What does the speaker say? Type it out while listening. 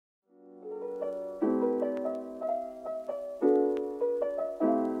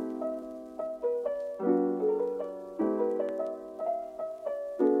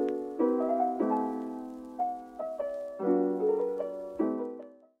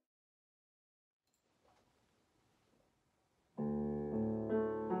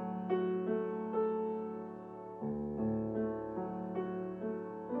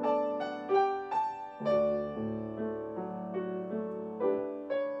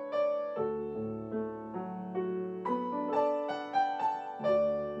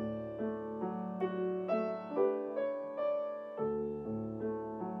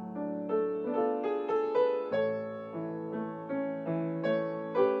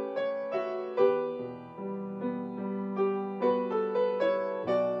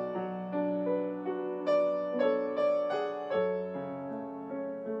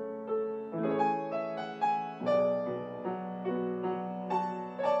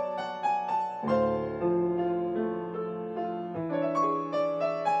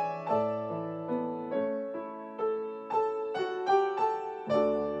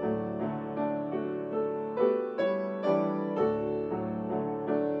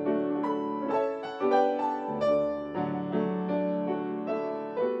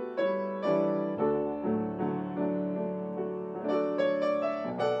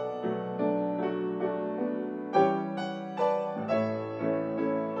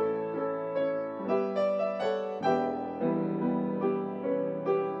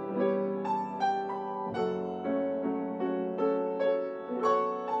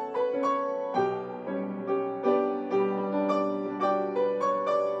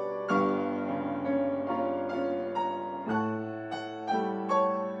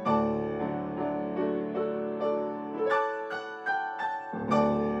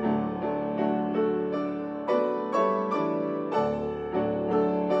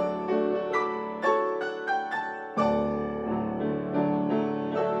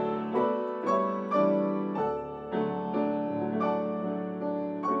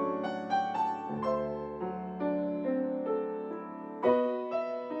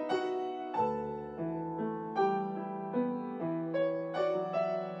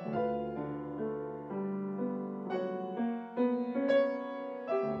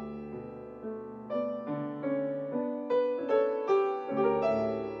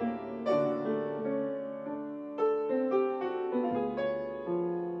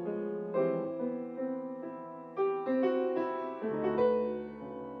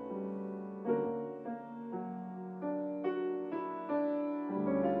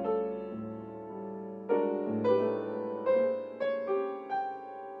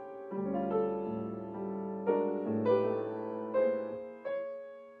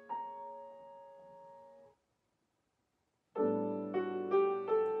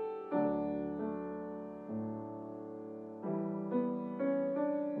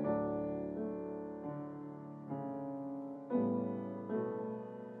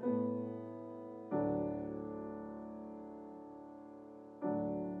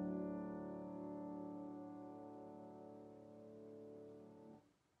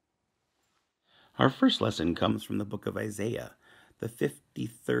Our first lesson comes from the book of Isaiah, the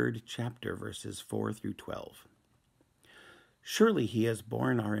 53rd chapter, verses 4 through 12. Surely he has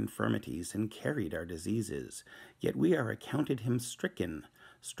borne our infirmities and carried our diseases, yet we are accounted him stricken,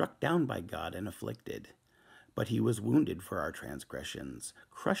 struck down by God and afflicted. But he was wounded for our transgressions,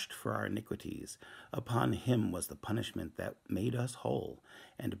 crushed for our iniquities. Upon him was the punishment that made us whole,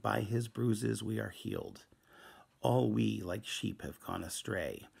 and by his bruises we are healed. All we like sheep have gone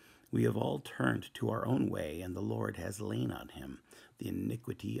astray. We have all turned to our own way, and the Lord has laid on him the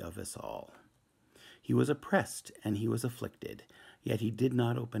iniquity of us all. He was oppressed and he was afflicted, yet he did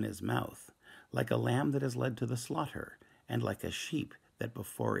not open his mouth. Like a lamb that is led to the slaughter, and like a sheep that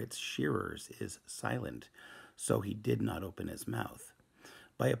before its shearers is silent, so he did not open his mouth.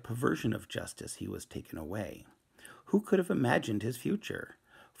 By a perversion of justice he was taken away. Who could have imagined his future?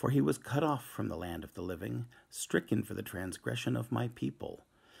 For he was cut off from the land of the living, stricken for the transgression of my people.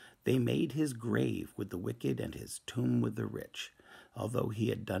 They made his grave with the wicked and his tomb with the rich, although he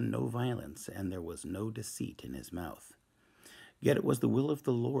had done no violence and there was no deceit in his mouth. Yet it was the will of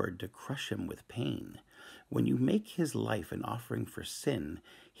the Lord to crush him with pain. When you make his life an offering for sin,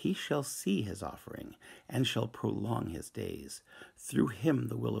 he shall see his offering and shall prolong his days. Through him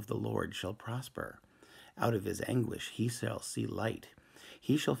the will of the Lord shall prosper. Out of his anguish he shall see light.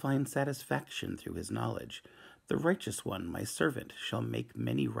 He shall find satisfaction through his knowledge. The righteous one, my servant, shall make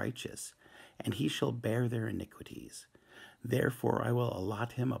many righteous, and he shall bear their iniquities. Therefore I will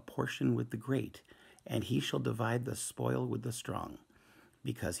allot him a portion with the great, and he shall divide the spoil with the strong,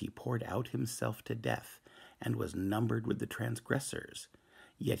 because he poured out himself to death, and was numbered with the transgressors.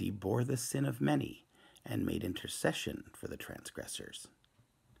 Yet he bore the sin of many, and made intercession for the transgressors.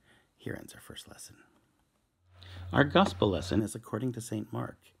 Here ends our first lesson. Our gospel lesson is according to St.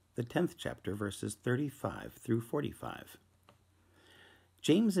 Mark, the 10th chapter, verses 35 through 45.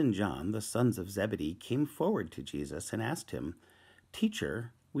 James and John, the sons of Zebedee, came forward to Jesus and asked him,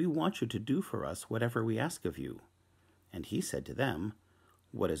 "Teacher, we want you to do for us whatever we ask of you." And he said to them,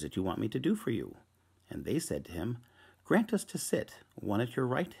 "What is it you want me to do for you?" And they said to him, "Grant us to sit, one at your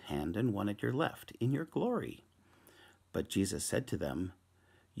right hand and one at your left, in your glory." But Jesus said to them,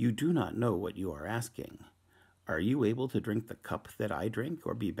 "You do not know what you are asking. Are you able to drink the cup that I drink,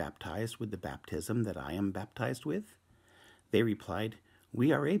 or be baptized with the baptism that I am baptized with?" They replied,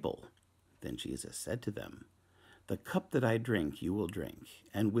 "We are able." Then Jesus said to them, "The cup that I drink you will drink,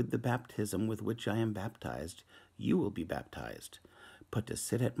 and with the baptism with which I am baptized you will be baptized. But to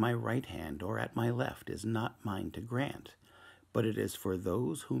sit at my right hand or at my left is not mine to grant, but it is for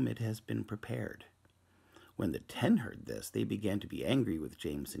those whom it has been prepared." When the 10 heard this, they began to be angry with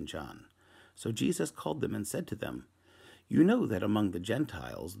James and John. So Jesus called them and said to them, "You know that among the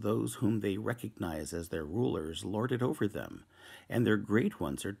Gentiles, those whom they recognize as their rulers lord it over them, and their great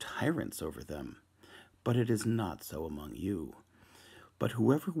ones are tyrants over them. But it is not so among you. But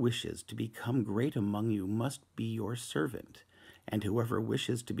whoever wishes to become great among you must be your servant, and whoever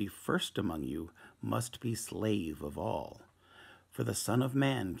wishes to be first among you must be slave of all. For the Son of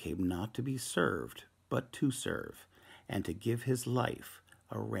Man came not to be served, but to serve, and to give his life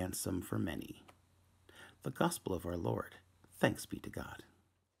a ransom for many." The Gospel of our Lord. Thanks be to God.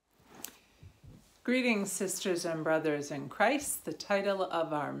 Greetings, sisters and brothers in Christ. The title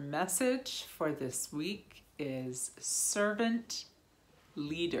of our message for this week is Servant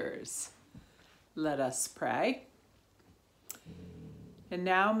Leaders. Let us pray. And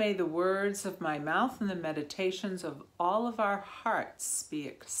now may the words of my mouth and the meditations of all of our hearts be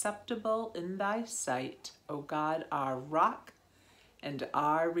acceptable in thy sight, O God, our rock and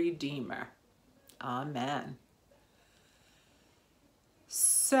our Redeemer. Amen.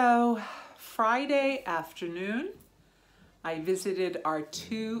 So, Friday afternoon, I visited our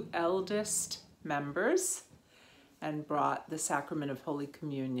 2 eldest members and brought the sacrament of Holy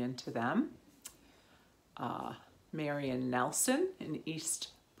Communion to them. Marian Nelson in East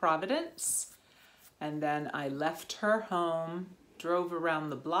Providence, and then I left her home, drove around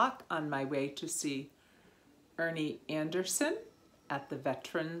the block on my way to see Ernie Anderson at the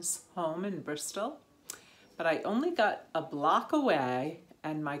Veterans Home in Bristol. But I only got a block away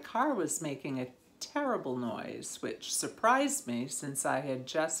and my car was making a terrible noise, which surprised me since I had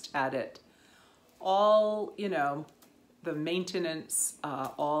just had it all, the maintenance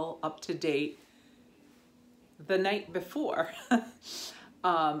all up to date the night before.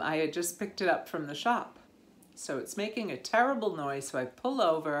 I had just picked it up from the shop. So it's making a terrible noise, so I pull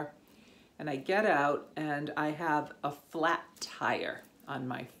over and I get out and I have a flat tire on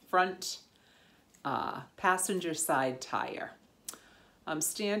my front passenger side tire. I'm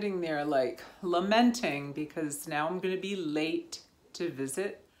standing there like lamenting because now I'm going to be late to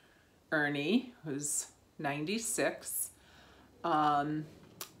visit Ernie, who's 96. And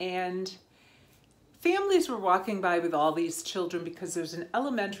families were walking by with all these children because there's an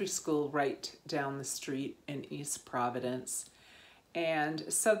elementary school right down the street in East Providence.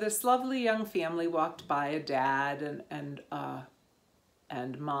 And so this lovely young family walked by, a dad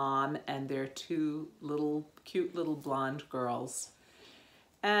and mom and their two cute little blonde girls.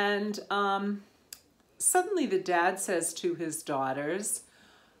 And suddenly the dad says to his daughters,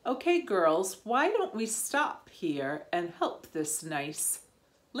 "Okay, girls, why don't we stop here and help this nice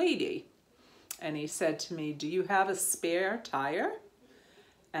lady?" And he said to me, "Do you have a spare tire?"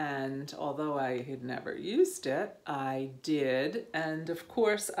 And although I had never used it, I did. And of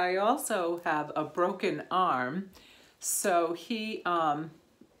course, I also have a broken arm. So he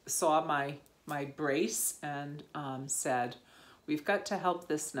saw my brace and said, "We've got to help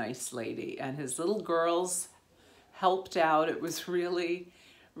this nice lady." And his little girls helped out. It was really,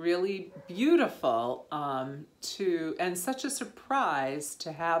 really beautiful and such a surprise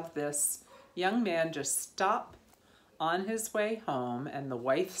to have this young man just stop on his way home, and the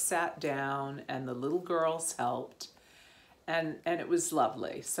wife sat down and the little girls helped, and it was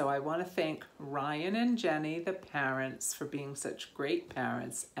lovely. So I want to thank Ryan and Jenny, the parents, for being such great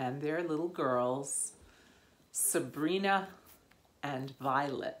parents, and their little girls, Sabrina and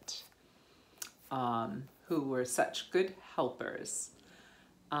Violet, who were such good helpers.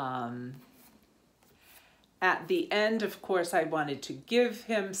 At the end, of course, I wanted to give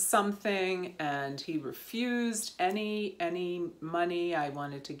him something, and he refused any money. I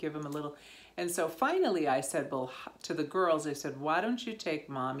wanted to give him a little. And so finally I said, well, to the girls, I said, "Why don't you take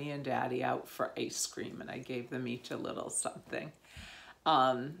mommy and daddy out for ice cream?" And I gave them each a little something.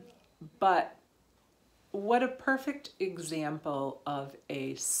 But what a perfect example of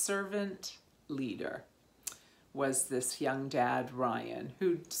a servant leader was this young dad, Ryan,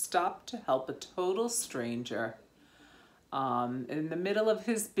 who stopped to help a total stranger in the middle of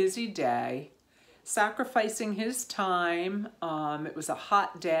his busy day, sacrificing his time. It was a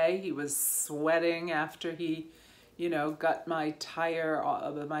hot day. He was sweating after he, got my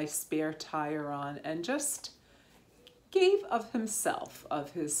spare tire on, and just gave of himself,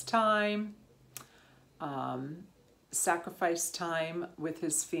 of his time, sacrificed time with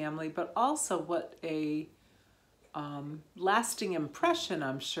his family, but also what a lasting impression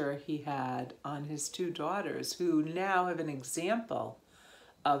I'm sure he had on his two daughters, who now have an example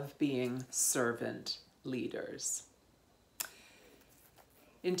of being servant leaders.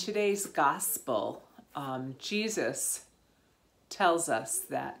 In today's gospel, Jesus tells us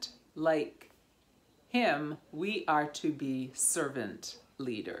that, like him, we are to be servant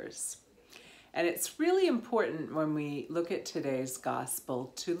leaders. And it's really important when we look at today's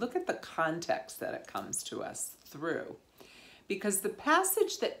gospel to look at the context that it comes to us through. Because the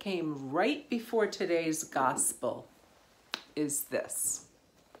passage that came right before today's gospel is this,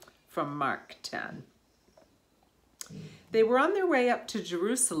 from Mark 10. They were on their way up to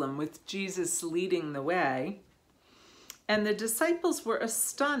Jerusalem with Jesus leading the way, and the disciples were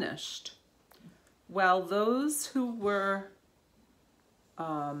astonished, while those who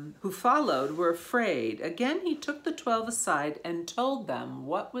followed were afraid. Again, he took the 12 aside and told them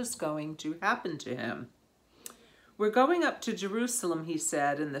what was going to happen to him. "We're going up to Jerusalem," he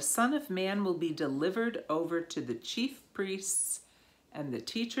said, "and the Son of Man will be delivered over to the chief priests and the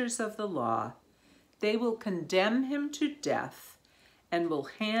teachers of the law. They will condemn him to death and will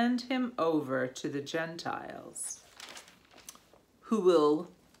hand him over to the Gentiles, who will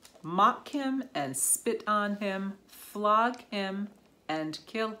mock him and spit on him, flog him, and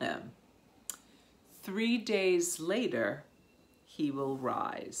kill him. 3 days later, he will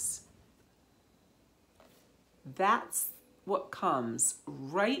rise." That's what comes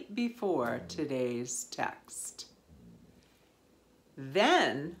right before today's text.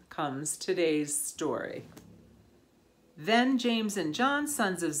 Then comes today's story. "Then James and John,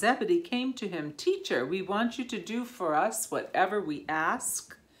 sons of Zebedee, came to him. 'Teacher, we want you to do for us whatever we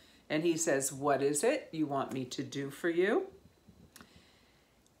ask.' And he says, 'What is it you want me to do for you?'"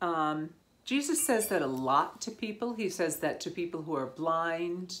 Jesus says that a lot to people. He says that to people who are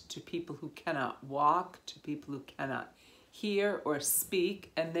blind, to people who cannot walk, to people who cannot hear or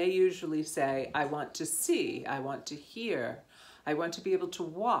speak. And they usually say, "I want to see, I want to hear, I want to be able to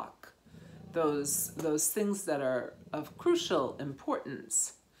walk." Those things that are of crucial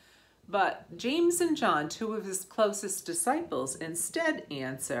importance. But James and John, two of his closest disciples, instead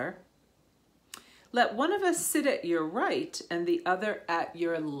answer, "Let one of us sit at your right and the other at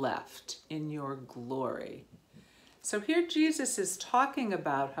your left in your glory." So here Jesus is talking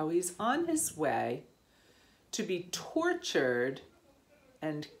about how he's on his way to be tortured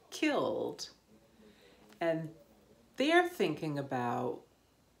and killed, and they're thinking about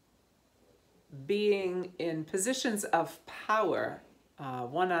being in positions of power,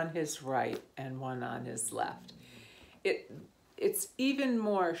 one on his right and one on his left. It's even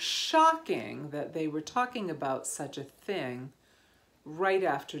more shocking that they were talking about such a thing right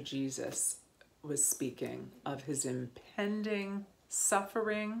after Jesus was speaking of his impending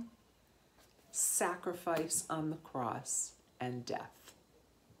suffering, sacrifice on the cross, and death.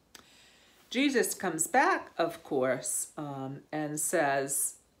 Jesus comes back, of course, and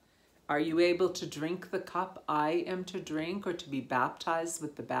says, "Are you able to drink the cup I am to drink, or to be baptized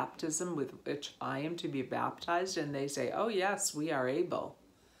with the baptism with which I am to be baptized?" And they say, "Oh yes, we are able."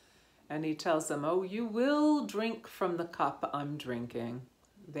 And he tells them, "Oh, you will drink from the cup I'm drinking."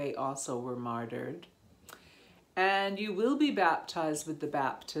 They also were martyred. "And you will be baptized with the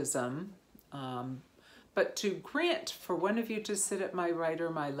baptism, but to grant for one of you to sit at my right or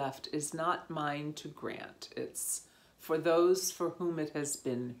my left is not mine to grant. It's for those for whom it has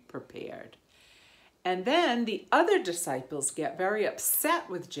been prepared." And then the other disciples get very upset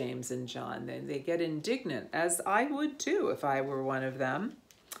with James and John. They get indignant, as I would too if I were one of them.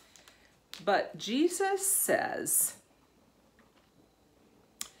 But Jesus says,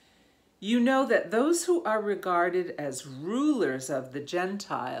 "You know that those who are regarded as rulers of the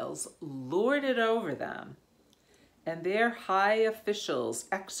Gentiles lord it over them, and their high officials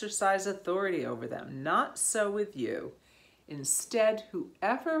exercise authority over them. Not so with you. Instead,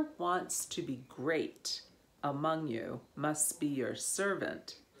 whoever wants to be great among you must be your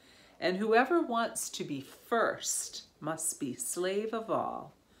servant, and whoever wants to be first must be slave of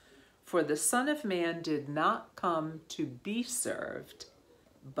all. For the Son of Man did not come to be served,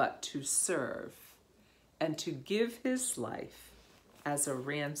 but to serve, and to give his life as a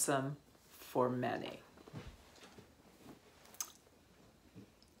ransom for many."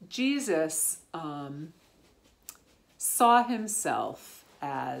 Jesus saw himself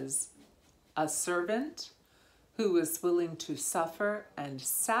as a servant who was willing to suffer and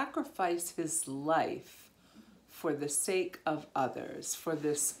sacrifice his life for the sake of others, for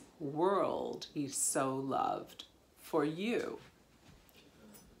this world he so loved, for you,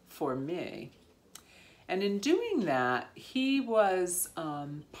 for me. And in doing that, he was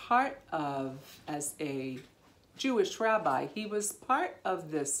part of, as a Jewish rabbi, he was part of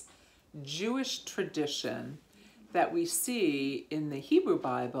this Jewish tradition that we see in the Hebrew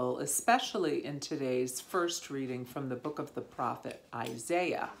Bible, especially in today's first reading from the book of the prophet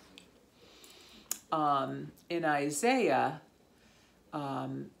Isaiah. In Isaiah,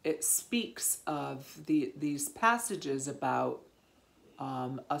 it speaks of these passages about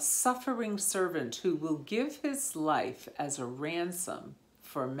a suffering servant who will give his life as a ransom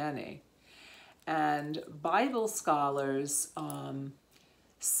for many. And Bible scholars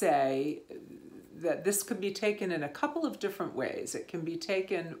say that this could be taken in a couple of different ways. It can be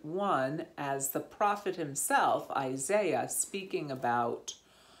taken, one, as the prophet himself, Isaiah, speaking about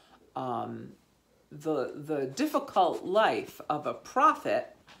the difficult life of a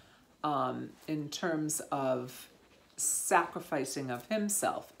prophet in terms of sacrificing of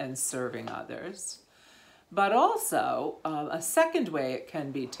himself and serving others. But also, a second way it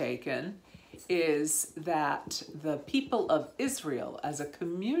can be taken is that the people of Israel as a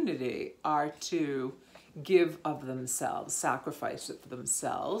community are to give of themselves, sacrifice of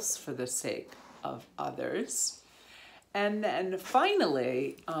themselves for the sake of others. And then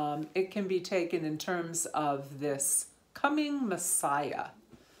finally, it can be taken in terms of this coming Messiah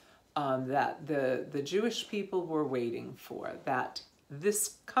that the Jewish people were waiting for, that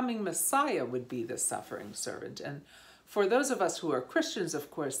this coming Messiah would be the suffering servant. And for those of us who are Christians,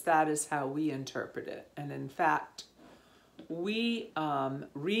 of course, that is how we interpret it. And in fact, we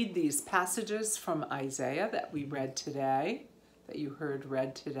read these passages from Isaiah that we read today, that you heard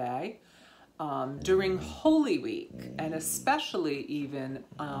read today, during Holy Week, and especially even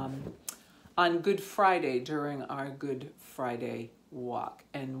on Good Friday during our Good Friday walk.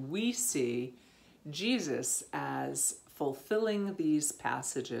 And we see Jesus as fulfilling these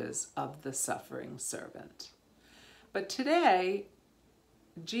passages of the suffering servant. But today,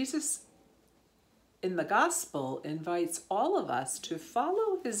 Jesus in the gospel invites all of us to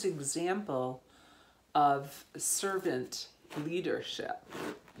follow his example of servant leadership.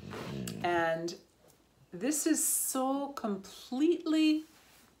 And this is so completely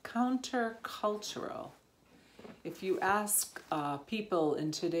countercultural. If you ask people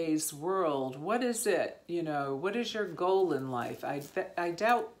in today's world, what is it, what is your goal in life? I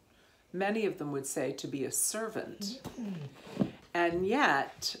doubt many of them would say to be a servant. And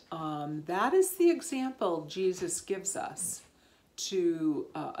yet, that is the example Jesus gives us, to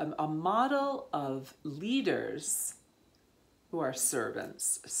a model of leaders who are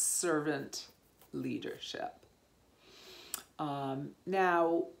servants, servant leadership.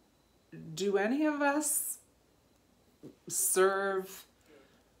 Now, do any of us serve,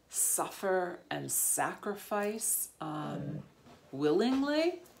 suffer, and sacrifice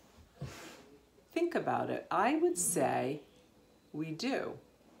willingly? Think about it. I would say we do.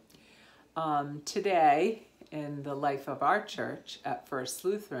 Today, in the life of our church at First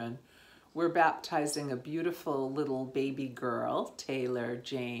Lutheran, we're baptizing a beautiful little baby girl, Taylor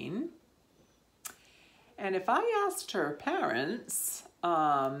Jane. And if I asked her parents,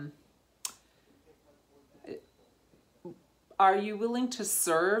 are you willing to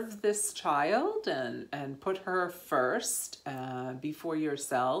serve this child and put her first before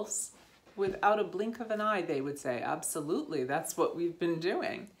yourselves? Without a blink of an eye, they would say, absolutely, that's what we've been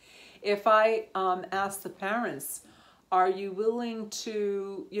doing. If I ask the parents, are you willing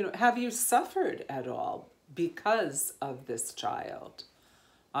to, have you suffered at all because of this child?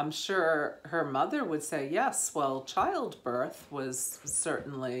 I'm sure her mother would say, yes, well, childbirth was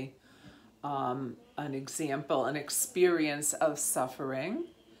certainly an example, an experience of suffering.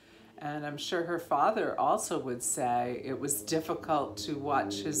 And I'm sure her father also would say it was difficult to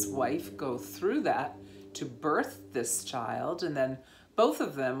watch his wife go through that, to birth this child, and then both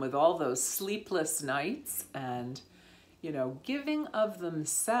of them with all those sleepless nights and, giving of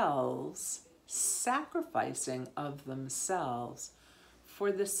themselves, sacrificing of themselves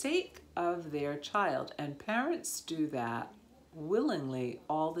for the sake of their child. And parents do that willingly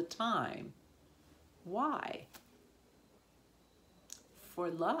all the time. Why? For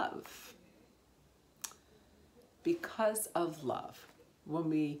love. Because of love. When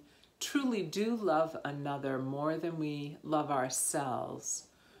we truly do love another more than we love ourselves,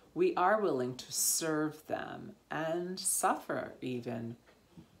 we are willing to serve them and suffer even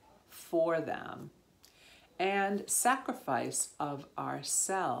for them and sacrifice of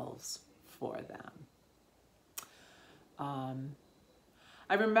ourselves for them.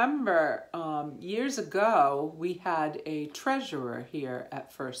 I remember years ago, we had a treasurer here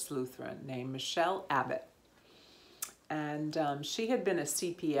at First Lutheran named Michelle Abbott. And she had been a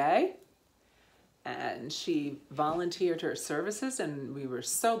CPA, and she volunteered her services, and we were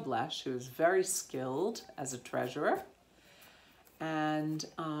so blessed. She was very skilled as a treasurer. And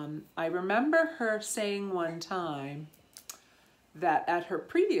I remember her saying one time that at her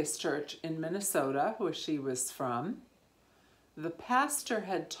previous church in Minnesota, where she was from, the pastor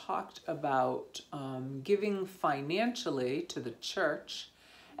had talked about giving financially to the church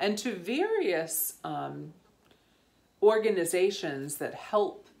and to various organizations that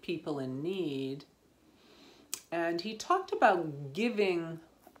help people in need. And he talked about giving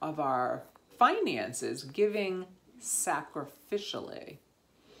of our finances, giving sacrificially.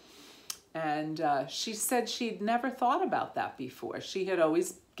 And she said she'd never thought about that before. She had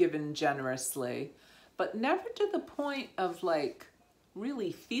always given generously, but never to the point of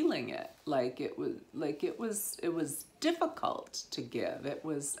really feeling it. It was difficult to give.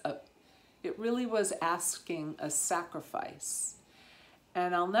 It really was asking a sacrifice.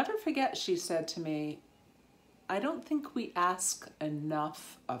 And I'll never forget, she said to me, I don't think we ask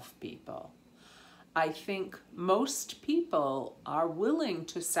enough of people. I think most people are willing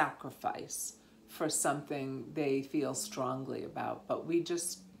to sacrifice for something they feel strongly about, but we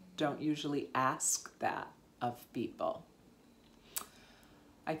just don't usually ask that of people.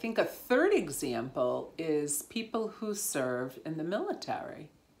 I think a third example is people who serve in the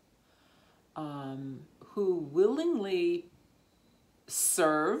military, who willingly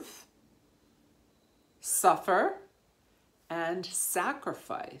serve, suffer, and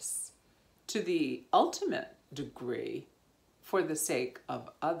sacrifice to the ultimate degree for the sake of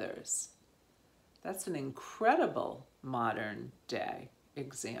others. That's an incredible modern day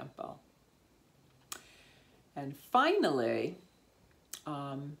example. And finally,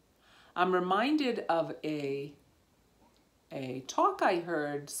 I'm reminded of a talk I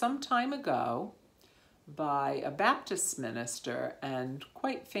heard some time ago by a Baptist minister and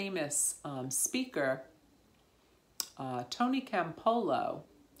quite famous speaker, Tony Campolo,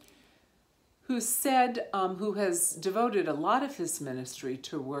 who said, who has devoted a lot of his ministry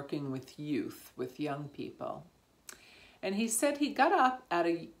to working with youth, with young people. And he said he got up at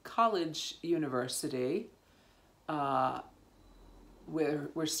a college university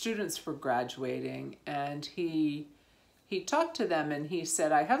where students were graduating, and he talked to them and he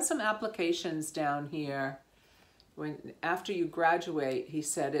said, I have some applications down here. After you graduate, he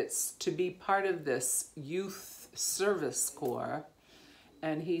said, it's to be part of this youth service corps.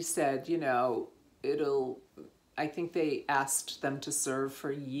 And he said, I think they asked them to serve for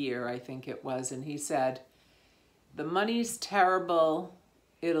a year, I think it was, and he said, "The money's terrible.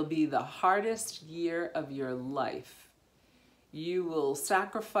 It'll be the hardest year of your life. You will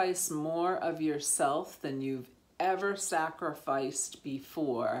sacrifice more of yourself than you've ever sacrificed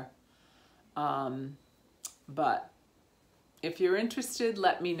before. But if you're interested,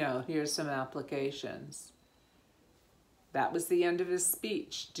 let me know. Here's some applications." That was the end of his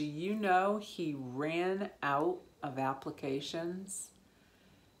speech. Do you know he ran out of applications?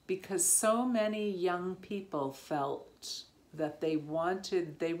 Because so many young people felt that they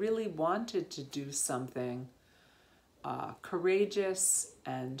really wanted to do something courageous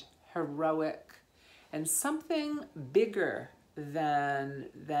and heroic and something bigger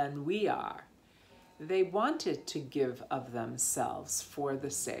than we are. They wanted to give of themselves for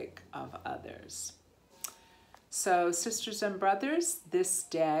the sake of others. So, sisters and brothers, this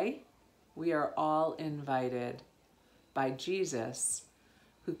day we are all invited by Jesus,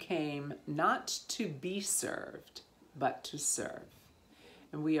 who came not to be served, but to serve.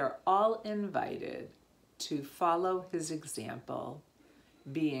 And we are all invited to follow his example,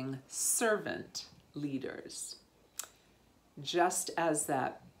 being servant leaders. Just as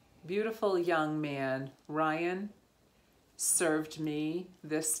that beautiful young man, Ryan, served me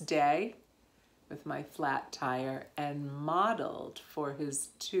this day with my flat tire and modeled for his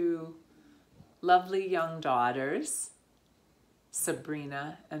two lovely young daughters,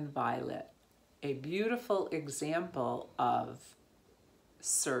 Sabrina and Violet, a beautiful example of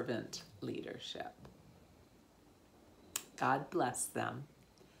servant leadership. God bless them.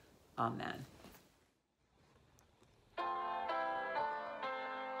 Amen.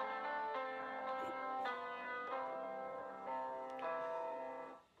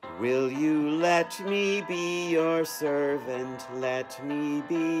 Will you let me be your servant? Let me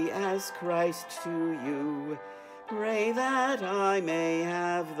be as Christ to you. Pray that I may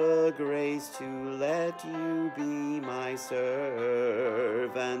have the grace to let you be my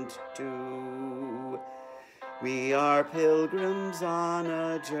servant too. We are pilgrims on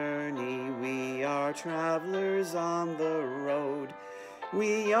a journey. We are travelers on the road.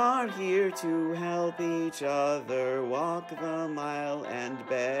 We are here to help each other walk the mile and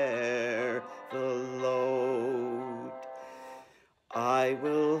bear the load. I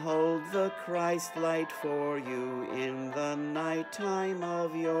will hold the Christ light for you in the night time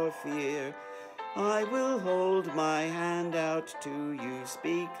of your fear. I will hold my hand out to you,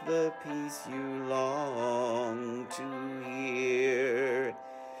 speak the peace you long to hear.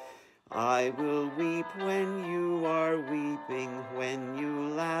 I will weep when you are weeping. When you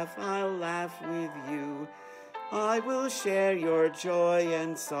laugh, I'll laugh with you. I will share your joy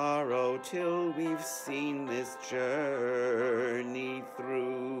and sorrow till we've seen this journey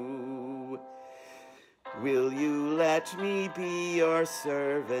through. Will you let me be your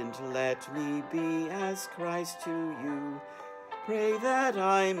servant? Let me be as Christ to you. Pray that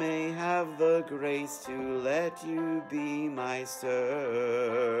I may have the grace to let you be my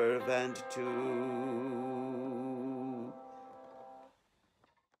servant too.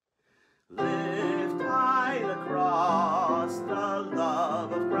 Lift high the cross, the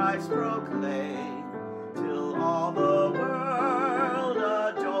love of Christ proclaim, till all the world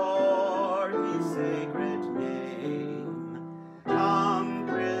adore his sacred name. Come,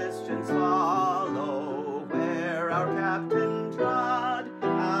 Christians, follow where our captain trod,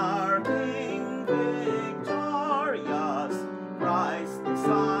 our King victorious, Christ the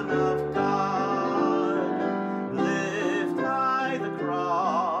Son of God. Lift high the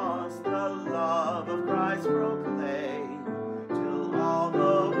cross, the love of Christ proclaim, till all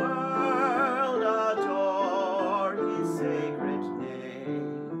the world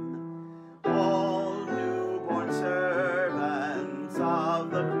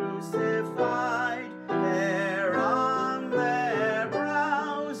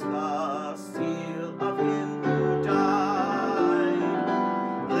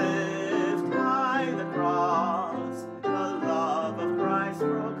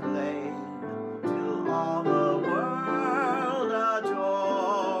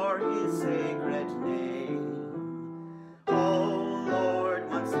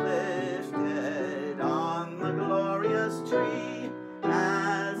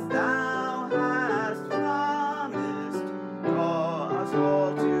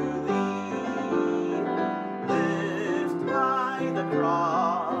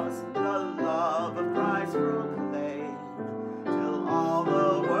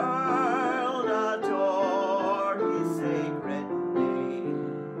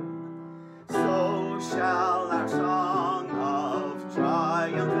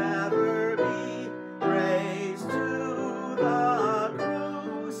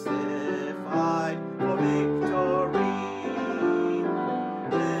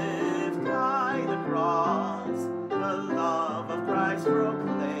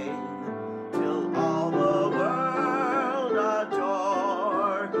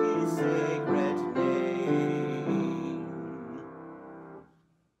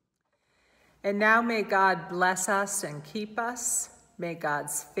And now may God bless us and keep us. May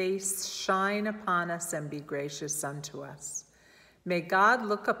God's face shine upon us and be gracious unto us. May God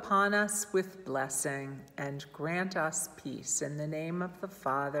look upon us with blessing and grant us peace. In the name of the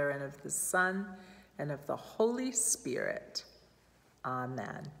Father, and of the Son, and of the Holy Spirit.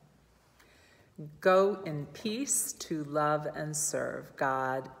 Amen. Go in peace to love and serve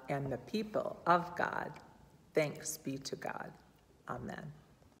God and the people of God. Thanks be to God. Amen.